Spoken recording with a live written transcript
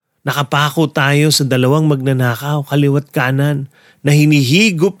Nakapako tayo sa dalawang magnanakaw, kaliwat kanan, na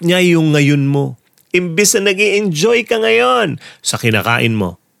hinihigop niya yung ngayon mo. Imbes na nag-i-enjoy ka ngayon sa kinakain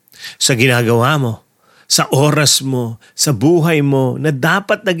mo, sa ginagawa mo, sa oras mo, sa buhay mo, na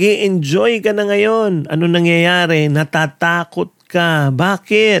dapat nag-i-enjoy ka na ngayon. Ano nangyayari? Natatakot ka.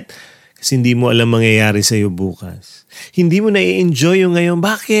 Bakit? Kasi hindi mo alam mangyayari sa iyo bukas. Hindi mo na-i-enjoy yung ngayon.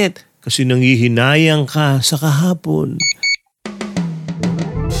 Bakit? Kasi nanghihinayang ka sa kahapon.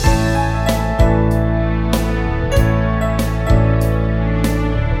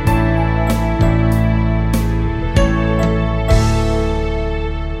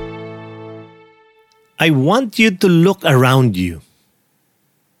 I want you to look around you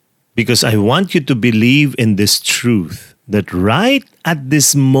because I want you to believe in this truth that right at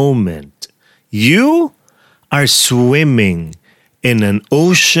this moment, you are swimming in an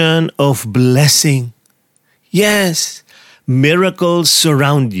ocean of blessing. Yes, miracles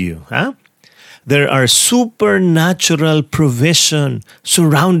surround you. Huh? There are supernatural provision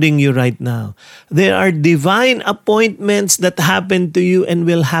surrounding you right now. There are divine appointments that happen to you and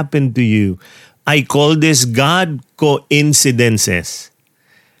will happen to you. I call this God coincidences.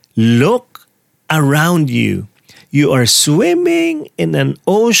 Look around you. You are swimming in an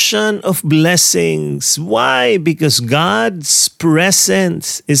ocean of blessings. Why? Because God's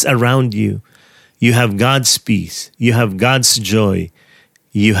presence is around you. You have God's peace. You have God's joy.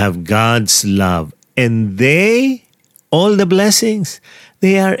 You have God's love. And all the blessings,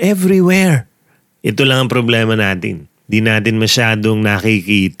 they are everywhere. Ito lang ang problema natin. Di natin masyadong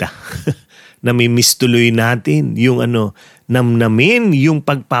nakikita. Namimiss tuloy natin yung namnamin yung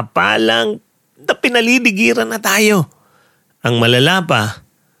pagpapalang na pinaliligiran na tayo. Ang malala pa,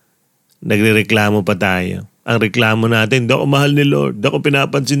 nagrereklamo pa tayo. Ang reklamo natin, di ako mahal ni Lord, di ako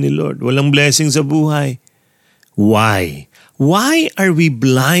pinapansin ni Lord, walang blessing sa buhay. Why? Why are we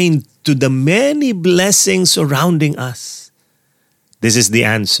blind to the many blessings surrounding us? This is the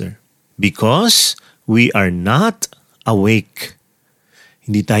answer. Because we are not awake.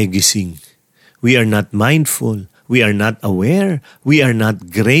 Hindi tayo gising. We are not mindful. We are not aware. We are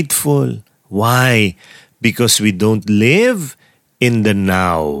not grateful. Why? Because we don't live in the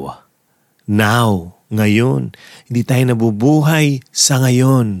now. Now, ngayon. Hindi tayo nabubuhay sa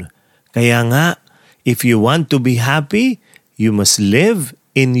ngayon. Kaya nga, if you want to be happy, you must live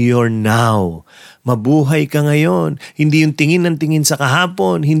in your now. Mabuhay ka ngayon. Hindi yung tingin ng tingin sa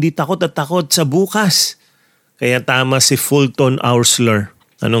kahapon. Hindi takot at takot sa bukas. Kaya tama si Fulton Oursler.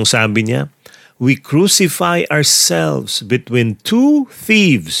 Anong sabi niya? We crucify ourselves between two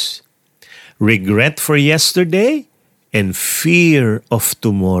thieves, regret for yesterday and fear of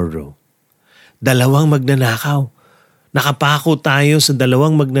tomorrow. Dalawang magnanakaw. Nakapako tayo sa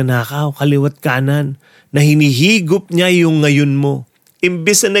dalawang magnanakaw, kaliwat kanan, na hinihigop niya yung ngayon mo.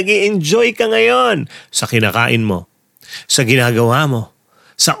 Imbes na nag-i-enjoy ka ngayon sa kinakain mo, sa ginagawa mo,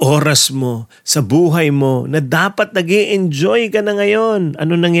 sa oras mo, sa buhay mo, na dapat nag-i-enjoy ka na ngayon.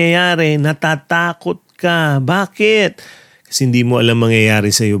 Ano nangyayari? Natatakot ka. Bakit? Kasi hindi mo alam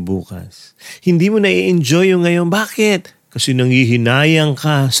mangyayari sa iyo bukas. Hindi mo na-i-enjoy yung ngayon. Bakit? Kasi nanghihinayang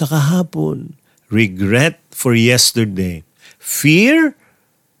ka sa kahapon. Regret for yesterday. Fear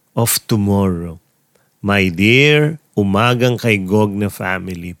of tomorrow. My dear, umagang kay Gog na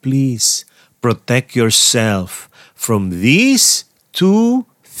family, please protect yourself from these two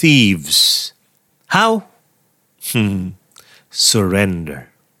thieves. How?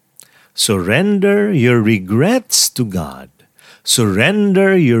 Surrender. Surrender your regrets to God.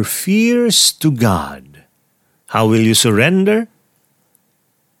 Surrender your fears to God. How will you surrender?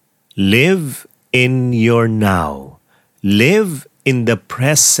 Live in your now. Live in the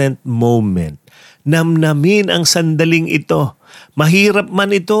present moment. Namnamin ang sandaling ito. Mahirap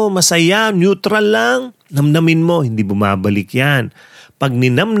man ito, masaya, neutral lang. Namnamin mo, hindi bumabalik yan. Pag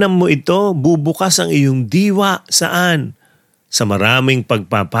ninamnam mo ito, bubukas ang iyong diwa. Saan? Sa maraming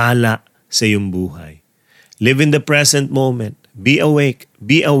pagpapala sa iyong buhay. Live in the present moment. Be awake,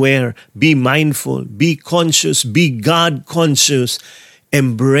 be aware, be mindful, be conscious, be God conscious.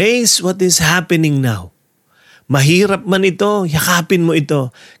 Embrace what is happening now. Mahirap man ito, yakapin mo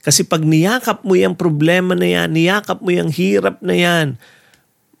ito. Kasi pag niyakap mo yung problema na yan, niyakap mo yung hirap na yan,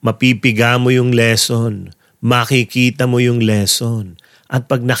 mapipiga mo yung lesson, makikita mo yung lesson. At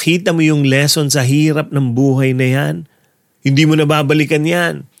pag nakita mo yung lesson sa hirap ng buhay na yan, hindi mo na babalikan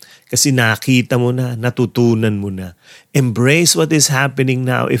yan. Kasi nakita mo na, natutunan mo na. Embrace what is happening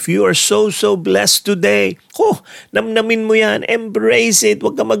now. If you are so blessed today, namnamin mo yan. Embrace it.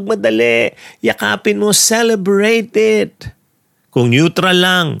 Huwag ka magmadali. Yakapin mo. Celebrate it. Kung neutral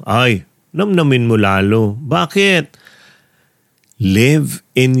lang, namnamin mo lalo. Bakit? Live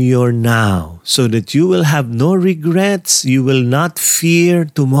in your now so that you will have no regrets. You will not fear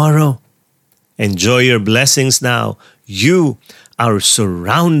tomorrow. Enjoy your blessings now. You are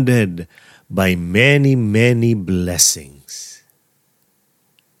surrounded by many, many blessings.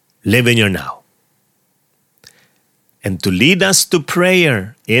 Live in your now. And to lead us to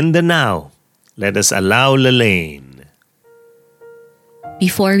prayer in the now, let us allow Lelaine.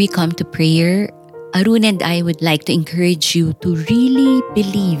 Before we come to prayer, Arun and I would like to encourage you to really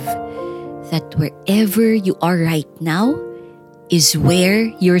believe that wherever you are right now is where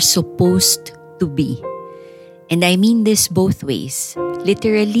you're supposed to be. And I mean this both ways,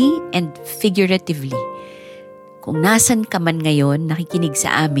 literally and figuratively. Kung nasan ka man ngayon, nakikinig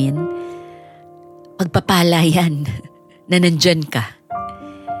sa amin, pagpapala yan na nandyan ka.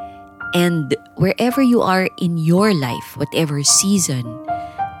 And wherever you are in your life, whatever season,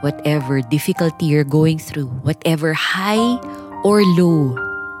 whatever difficulty you're going through, whatever high or low,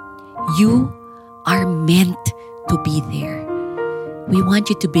 you are meant to be there. We want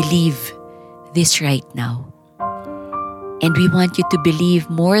you to believe this right now. And we want you to believe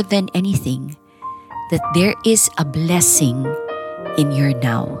more than anything that there is a blessing in your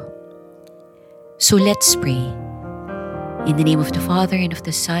now. So let's pray. In the name of the Father, and of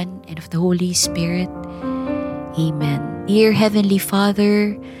the Son, and of the Holy Spirit. Amen. Dear Heavenly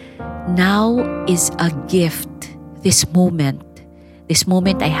Father, now is a gift. This moment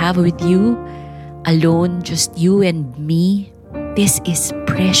I have with you, alone, just you and me, this is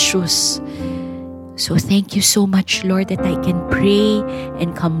precious. So thank you so much, Lord, that I can pray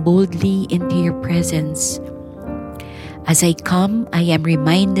and come boldly into your presence. As I come, I am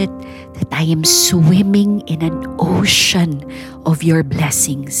reminded that I am swimming in an ocean of your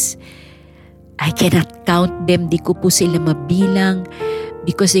blessings. I cannot count them, di ko po sila mabilang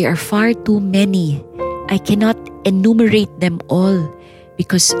because they are far too many. I cannot enumerate them all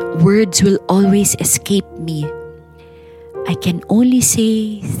because words will always escape me. I can only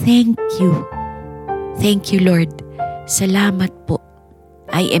say thank you. Thank you, Lord. Salamat po.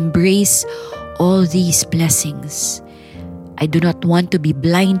 I embrace all these blessings. I do not want to be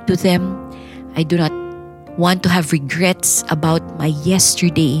blind to them. I do not want to have regrets about my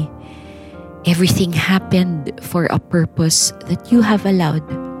yesterday. Everything happened for a purpose that you have allowed.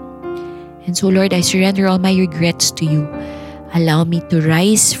 And so, Lord, I surrender all my regrets to you. Allow me to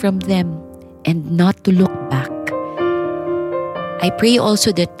rise from them and not to look back. I pray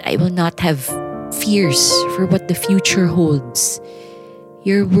also that I will not have fears for what the future holds.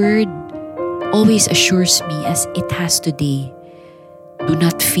 Your word always assures me as it has today. Do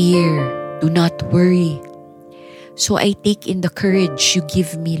not fear, do not worry. So I take in the courage you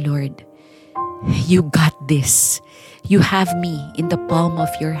give me, Lord. You got this. You have me in the palm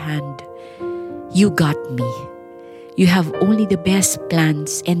of your hand. You got me. You have only the best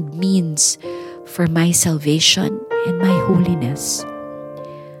plans and means for my salvation and my holiness.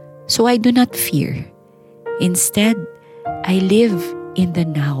 So I do not fear. Instead, I live in the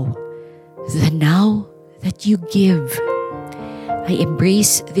now that you give. I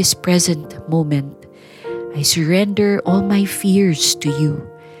embrace this present moment. I surrender all my fears to you.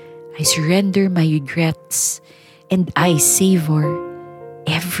 I surrender my regrets, and I savor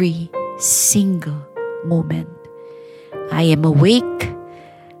every single moment. I am awake,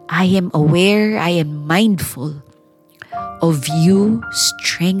 I am aware, I am mindful of you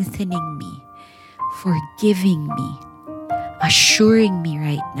strengthening me, forgiving me, assuring me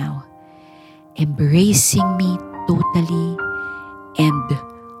right now, embracing me totally and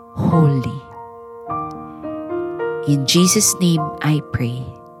wholly. In Jesus' name I pray.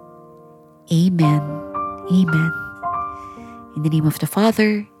 Amen. Amen. In the name of the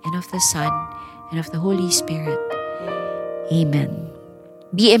Father, and of the Son, and of the Holy Spirit. Amen.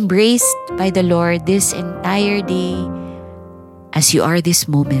 Be embraced by the Lord this entire day as you are this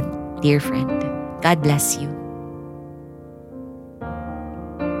moment, dear friend. God bless you.